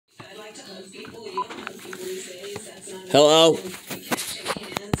Hello?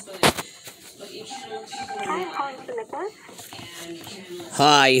 Hi, I'm calling for Nicholas.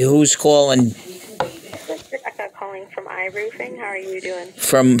 Hi, who's calling? This is Rebecca calling from iRoofing. How are you doing?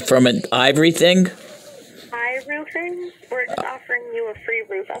 From an Ivory thing? iRoofing? We're just offering you a free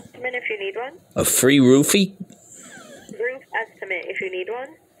roof estimate if you need one. A free roofie? Roof estimate if you need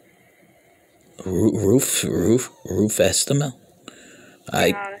one. Roof estimate?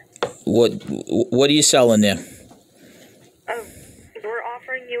 Yeah. What are you selling there? We're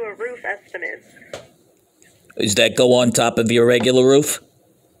offering you a roof estimate. Does that go on top of your regular roof?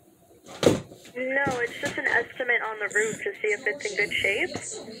 No, it's just an estimate on the roof to see if it's in good shape.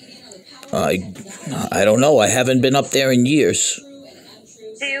 I don't know. I haven't been up there in years.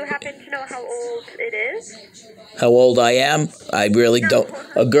 Do you happen to know how old it is? How old I am? I really don't.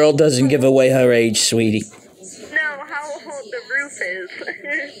 A girl doesn't give away her age, sweetie. No, how old the roof is.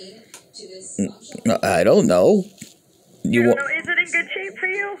 I don't know. You don't know? Is it in good shape for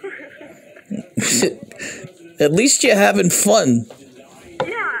you? At least you're having fun.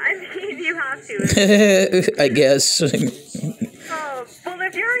 Yeah, I mean, you have to. I guess. Well,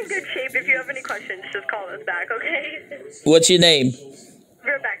 if you're in good shape, if you have any questions, just call us back, okay? What's your name?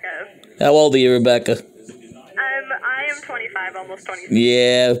 Rebecca. How old are you, Rebecca? I am 25, almost 26.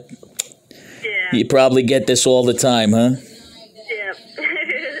 Yeah. Yeah. You probably get this all the time, huh? Yep.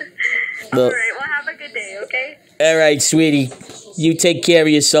 Well, all right, well, have a good day, okay? All right, sweetie. You take care of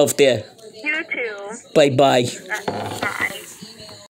yourself there. You too. Bye-bye.